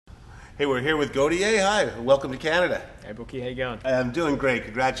Hey, we're here with Gotye. Hi, welcome to Canada. Hey, Bookie, how you going? I'm doing great.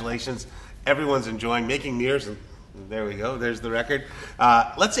 Congratulations. Everyone's enjoying Making Mirrors, and there we go. There's the record.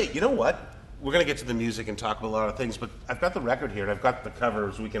 Let's see. You know what? We're going to get to the music and talk about a lot of things, but I've got the record here, and I've got the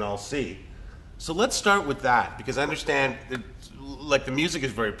covers we can all see. So let's start with that, because I understand that, like, the music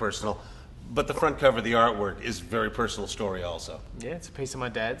is very personal, but the front cover, the artwork, is a very personal story also. Yeah, it's a piece of my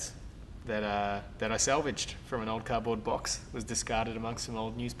dad's that I salvaged from an old cardboard box. It was discarded amongst some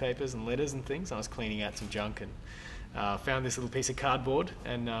old newspapers and letters and things. I was cleaning out some junk and found this little piece of cardboard,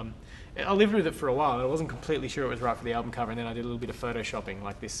 and I lived with it for a while. I wasn't completely sure it was right for the album cover, and then I did a little bit of photoshopping.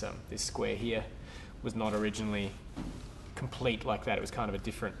 Like this square here was not originally complete like that. It was kind of a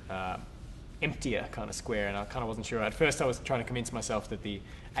different, emptier kind of square, and I kind of wasn't sure. At first I was trying to convince myself that the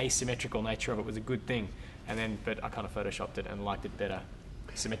asymmetrical nature of it was a good thing, but I kind of photoshopped it and liked it better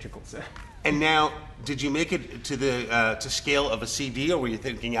symmetrical. So. And now, did you make it to the to scale of a CD, or were you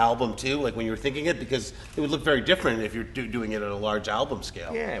thinking album too, like when you were thinking it? Because it would look very different if you're doing it at a large album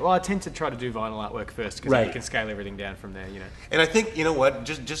scale. Yeah, well, I tend to try to do vinyl artwork first, because you can scale everything down from there, you know. And I think, you know what,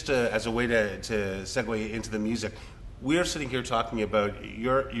 just as a way to segue into the music, we are sitting here talking about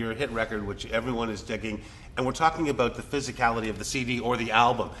your hit record, which everyone is digging, and we're talking about the physicality of the CD or the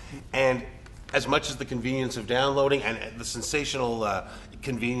album. And as much as the convenience of downloading and the sensational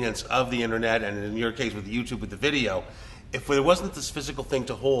convenience of the internet, and in your case with YouTube with the video, if there wasn't this physical thing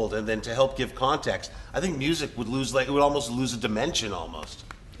to hold and then to help give context, I think music would almost lose a dimension almost.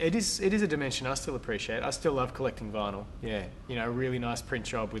 It is a dimension I still appreciate. I still love collecting vinyl. Yeah, you know, a really nice print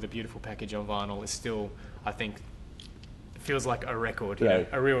job with a beautiful package on vinyl is still, I think, feels like a record, you know,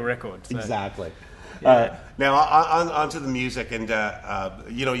 a real record. So. Exactly. Yeah. Now on to the music, and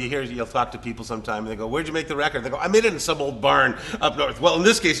you know, you'll talk to people sometime, and they go, "Where'd you make the record?" They go, "I made it in some old barn up north." Well, in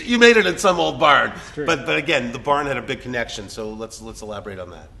this case, you made it in some old barn, but again, the barn had a big connection. So let's elaborate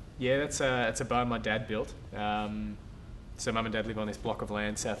on that. Yeah, that's a barn my dad built. So Mum and Dad live on this block of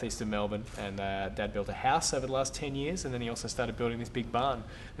land southeast of Melbourne, and Dad built a house over the last 10 years, and then he also started building this big barn.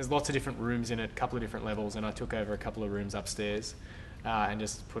 There's lots of different rooms in it, a couple of different levels, and I took over a couple of rooms upstairs. And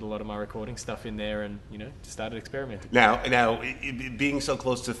just put a lot of my recording stuff in there, and just started experimenting. Now, being so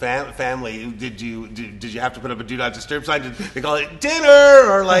close to family, did you have to put up a do not disturb sign? Did they call it dinner,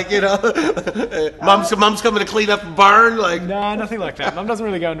 or mom's coming to clean up the barn? No, nothing like that. Mum doesn't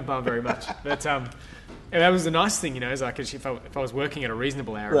really go into the barn very much, but and that was the nice thing, is like if I was working at a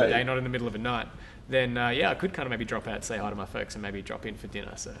reasonable hour of the day, not in the middle of a night, then I could kind of maybe drop out, say hi to my folks, and maybe drop in for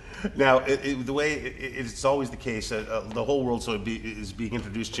dinner. So now, the way it's always the case, the whole world is being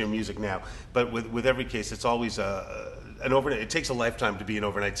introduced to your music now. But with every case, it's always an overnight. It takes a lifetime to be an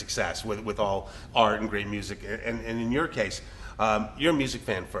overnight success with all art and great music. And in your case, you're a music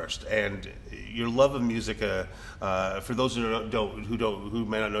fan first, and your love of music. For those who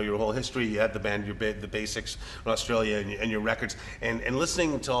may not know your whole history, you had the band, the Basics in Australia, and your records, and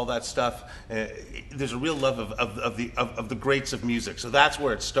listening to all that stuff. There's a real love of the greats of music. So that's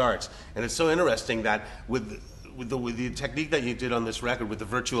where it starts, and it's so interesting that with the technique that you did on this record with the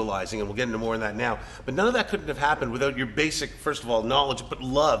virtualizing, and we'll get into more on that now, but none of that couldn't have happened without your basic, first of all, knowledge, but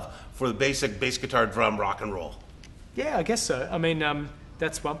love for the basic bass guitar, drum, rock and roll. Yeah, I guess so. I mean,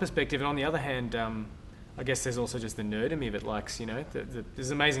 that's one perspective, and on the other hand, I guess there's also just the nerd in me that likes,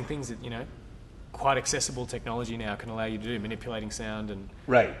 there's amazing things that, quite accessible technology now can allow you to do, manipulating sound and...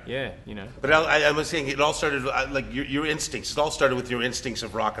 Right. Yeah, But I was saying it all started, like, your instincts. It all started with your instincts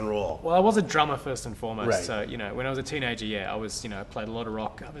of rock and roll. Well, I was a drummer first and foremost. Right. So, when I was a teenager, I was, played a lot of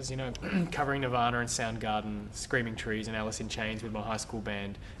rock. I was, covering Nirvana and Soundgarden, Screaming Trees and Alice in Chains with my high school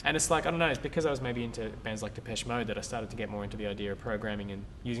band. And it's like, I don't know, it's because I was maybe into bands like Depeche Mode that I started to get more into the idea of programming and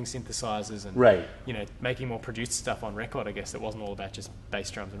using synthesizers and, making more produced stuff on record, I guess. It wasn't all about just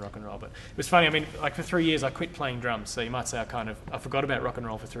bass drums and rock and roll. But it was funny, I mean, like for 3 years I quit playing drums, so you might say I forgot about rock and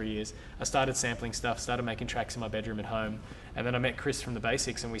roll for 3 years. I started sampling stuff, started making tracks in my bedroom at home, and then I met Chris from the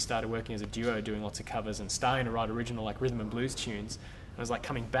Basics, and we started working as a duo, doing lots of covers and starting to write original like rhythm and blues tunes. And I was like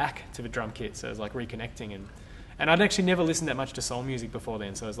coming back to the drum kit, so it was like reconnecting, and I'd actually never listened that much to soul music before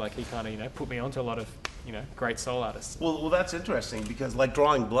then, so it was like he kind of put me onto a lot of great soul artists. Well, that's interesting, because like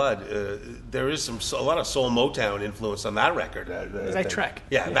Drawing Blood, there is a lot of soul Motown influence on that record. That track.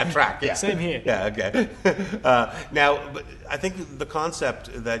 Yeah, that track. Yeah. Same here. Yeah, okay. Now, but I think the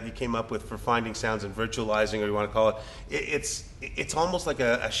concept that you came up with for finding sounds and virtualizing, or you want to call it, it's almost like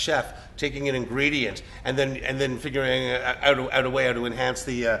a chef taking an ingredient and then figuring out a way how to enhance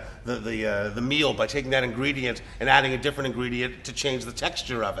the meal by taking that ingredient and adding a different ingredient to change the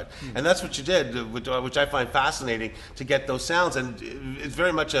texture of it. And that's what you did, which I find fascinating, to get those sounds. And it's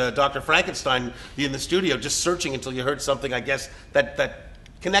very much a Dr. Frankenstein in the studio, just searching until you heard something, I guess, that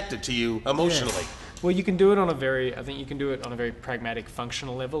connected to you emotionally. Yeah. Well, you can do it on a very, I think you can do it on a very pragmatic,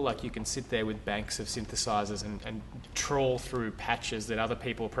 functional level. Like you can sit there with banks of synthesizers and trawl through patches that other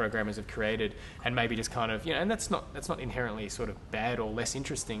people, programmers have created, and maybe just kind of, and that's not inherently sort of bad or less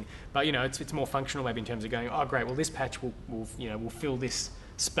interesting, but it's more functional maybe in terms of going, oh great, well this patch will fill this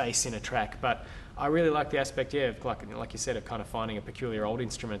space in a track. But I really like the aspect, of like you said, of kind of finding a peculiar old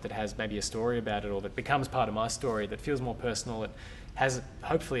instrument that has maybe a story about it, or that becomes part of my story, that feels more personal, that has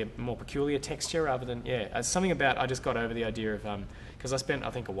hopefully a more peculiar texture rather than, something about, I just got over the idea of, because I spent, I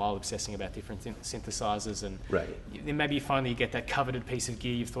think, a while obsessing about different synthesizers, and then maybe you finally get that coveted piece of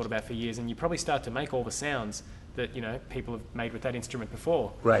gear you've thought about for years, and you probably start to make all the sounds that, people have made with that instrument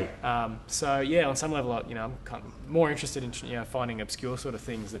before. Right. So, on some level, I'm kind of more interested in, finding obscure sort of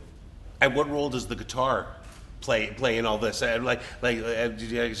things that... And what role does the guitar play in all this? Did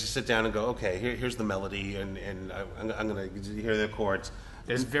you just sit down and go, okay, here's the melody, and I'm going to hear the chords?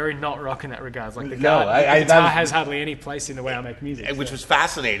 There's very not rock in that regard. Like the guitar has hardly any place in the way I make music. Which was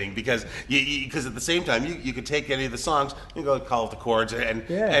fascinating because at the same time you could take any of the songs, you go call it the chords and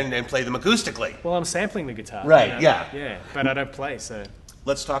play them acoustically. Well, I'm sampling the guitar. Right. Yeah. But I don't play. So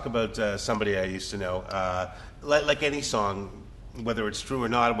let's talk about somebody I used to know. Like any song, whether it's true or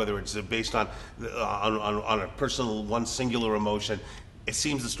not, whether it's based on a personal, one singular emotion, it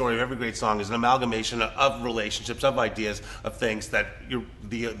seems the story of every great song is an amalgamation of relationships, of ideas, of things that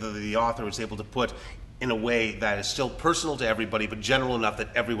the author is able to put in a way that is still personal to everybody, but general enough that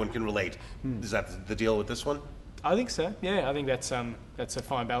everyone can relate. Is that the deal with this one? I think so. Yeah, I think that's a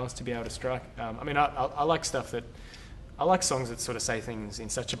fine balance to be able to strike. I like stuff that... I like songs that sort of say things in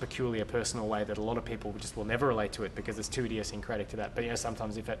such a peculiar, personal way that a lot of people just will never relate to it because it's too idiosyncratic to that. But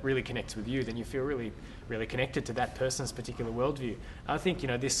sometimes if it really connects with you, then you feel really, really connected to that person's particular worldview. I think,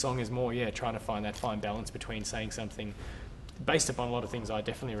 this song is more, trying to find that fine balance between saying something based upon a lot of things I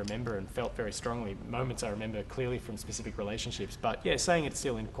definitely remember and felt very strongly, moments I remember clearly from specific relationships, but saying it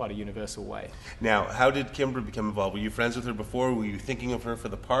still in quite a universal way. Now, how did Kimber become involved? Were you friends with her before? Were you thinking of her for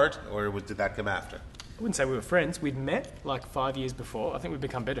the part, or did that come after? I wouldn't say we were friends. We'd met like 5 years before. I think we've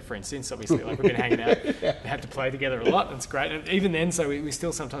become better friends since, obviously. Like, we've been hanging out. We had to play together a lot. And it's great. And even then, so we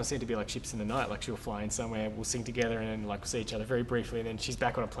still sometimes seem to be like ships in the night. Like, she'll fly in somewhere, we'll sing together, and then like see each other very briefly, and then she's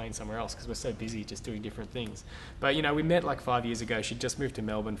back on a plane somewhere else because we're so busy just doing different things. But, we met like 5 years ago. She'd just moved to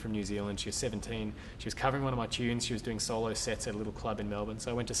Melbourne from New Zealand. She was 17. She was covering one of my tunes. She was doing solo sets at a little club in Melbourne. So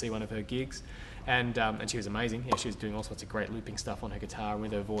I went to see one of her gigs, and she was amazing. She was doing all sorts of great looping stuff on her guitar and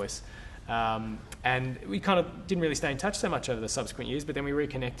with her voice. And we kind of didn't really stay in touch so much over the subsequent years, but then we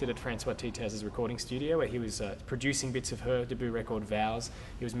reconnected at Francois Titaz's recording studio where he was producing bits of her debut record, Vows.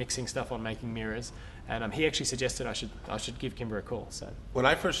 He was mixing stuff on Making Mirrors, and he actually suggested I should give Kimber a call. So when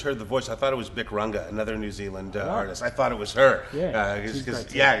I first heard the voice, I thought it was Bic Runga, another New Zealand artist. I thought it was her.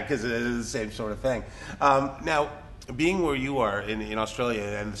 Because it is the same sort of thing. Now, being where you are in Australia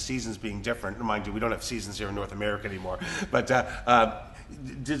and the seasons being different, mind you, we don't have seasons here in North America anymore, but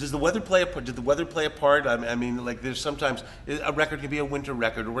does the weather play a part? Did the weather play a part? I mean, like there's sometimes a record can be a winter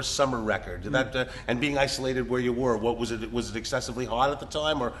record or a summer record. Did that and being isolated where you were, what was it? Was it excessively hot at the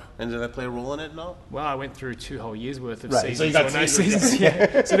time, and did that play a role in it? No. Well, I went through 2 whole years worth of seasons. So you got no seasons.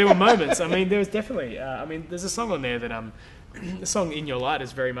 So there were moments. I mean, there was definitely. There's a song on there that the song "In Your Light"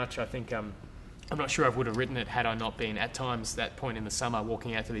 is very much. I think. I'm not sure I would have written it had I not been at times that point in the summer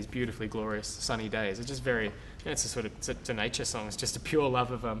walking out to these beautifully glorious sunny days. It's just very, it's a nature song. It's just a pure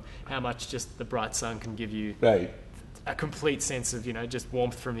love of how much just the bright sun can give you a complete sense of, just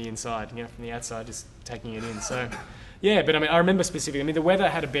warmth from the inside, from the outside, just taking it in. So, but I remember specifically, the weather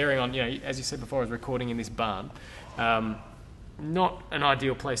had a bearing on, as you said before, I was recording in this barn. Not an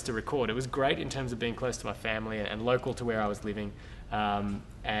ideal place to record. It was great in terms of being close to my family and local to where I was living,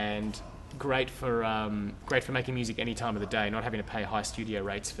 and great for making music any time of the day, not having to pay high studio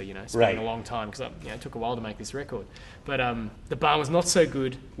rates for spending a long time, because it took a while to make this record. But the barn was not so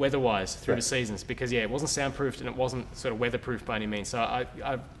good weather-wise through the seasons because it wasn't soundproofed and it wasn't sort of weatherproof by any means. So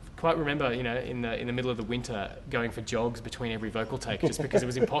I quite remember, in the middle of the winter, going for jogs between every vocal take, just because it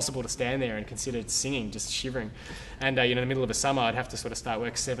was impossible to stand there and consider singing, just shivering. And in the middle of the summer, I'd have to sort of start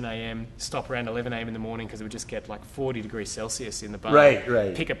work 7 a.m, stop around 11 a.m. in the morning because it would just get like 40 degrees Celsius in the barn.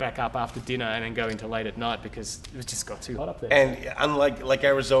 Right. Pick it back up after dinner and then go into late at night because it just got too hot up there. And unlike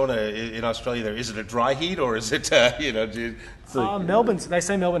Arizona in Australia, is it a dry heat or is it They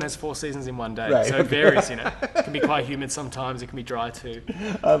say Melbourne has 4 seasons in one day, so it varies. It can be quite humid sometimes. It can be dry too.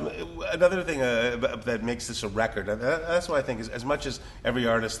 Another thing that makes this a record, that's what I think, is as much as every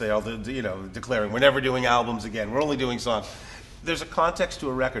artist, they all declaring we're never doing albums again, we're only doing songs. there's a context to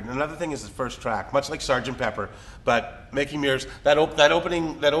a record. Another thing is the first track, much like Sgt. Pepper, but Making Mirrors. That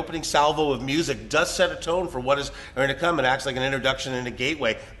opening salvo of music does set a tone for what is going to come. It acts like an introduction and a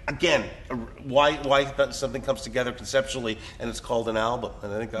gateway. Again, why something comes together conceptually and it's called an album.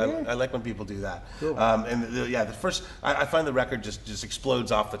 And I think I like when people do that. Cool. The first, I find the record just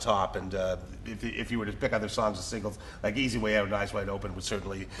explodes off the top. And if you were to pick other songs as singles, like Easy Way Out and Eyes Wide Open would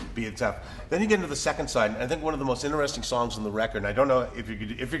certainly be tough. Then you get into the second side, and I think one of the most interesting songs on the record, and I don't know if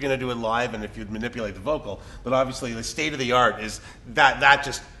you're going to do it live and if you'd manipulate the vocal, but obviously the state of the art is that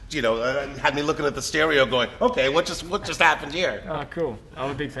just had me looking at the stereo going, okay, what just happened here? Oh, cool.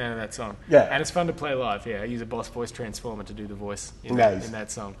 I'm a big fan of that song. Yeah. And it's fun to play live, yeah. I use a Boss Voice Transformer to do the voice in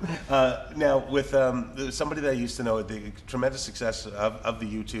that song. Now, with somebody that I used to know, the tremendous success of the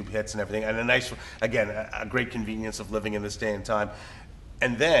YouTube hits and everything, and a great convenience of living in this day and time.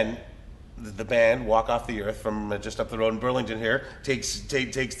 And then the band Walk Off the Earth from just up the road in Burlington here takes the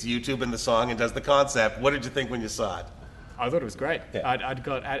YouTube and the song and does the concept. What did you think when you saw it? I thought it was great. Yeah. I'd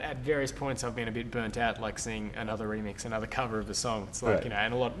got at various points I've been a bit burnt out, like seeing another remix, another cover of the song. It's like right.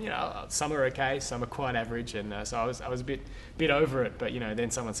 And a lot, some are okay, some are quite average, and so I was a bit over it. But then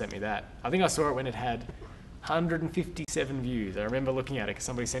someone sent me that. I think I saw it when it had 157 views. I remember looking at it because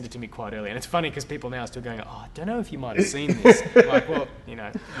somebody sent it to me quite early. And it's funny because people now are still going, I don't know if you might have seen this. Like, well,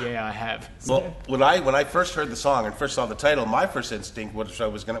 yeah, I have. So. Well, when I first heard the song and first saw the title, my first instinct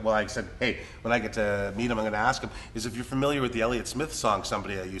I said, hey, when I get to meet him, I'm going to ask him, is if you're familiar with the Elliott Smith song,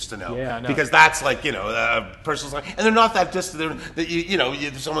 somebody I used to know. Yeah, I know. Because that's like, a personal song. And they're not that distant.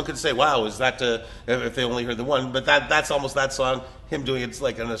 Someone could say, wow, is that, if they only heard the one, but that's almost that song. Him doing it's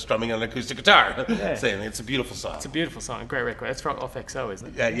like strumming on an acoustic guitar. Yeah. Saying it's a beautiful song. It's a beautiful song, great record. That's from off XO,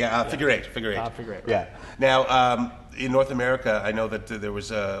 isn't it? Yeah. Figure eight. Figure eight. Yeah. Now, in North America, I know that there was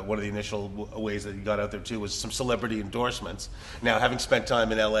one of the initial ways that you got out there too was some celebrity endorsements. Now, having spent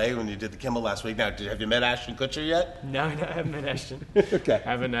time in LA when you did the Kimmel last week, have you met Ashton Kutcher yet? No, I haven't met Ashton. Okay.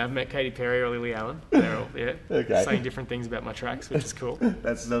 I haven't met Katy Perry or Lily Allen. They're all okay. saying different things about my tracks, which is cool.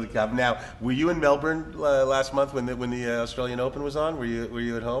 That's another comment. Now, were you in Melbourne last month when the Australian Open was on? Were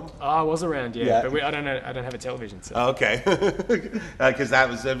you at home? Oh, I was around, yeah. But I don't have a television. So. Okay. Because that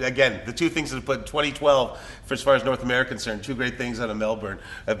was, again, the two things that have put 2012, for as far as North America is concerned, two great things out of Melbourne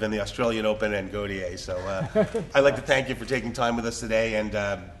have been the Australian Open and Gotye. So I'd like to thank you for taking time with us today, and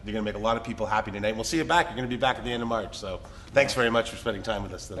you're going to make a lot of people happy tonight. We'll see you back. You're going to be back at the end of March. So thanks very much for spending time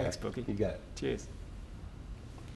with us today. Thanks, Bookie. You got it. Cheers.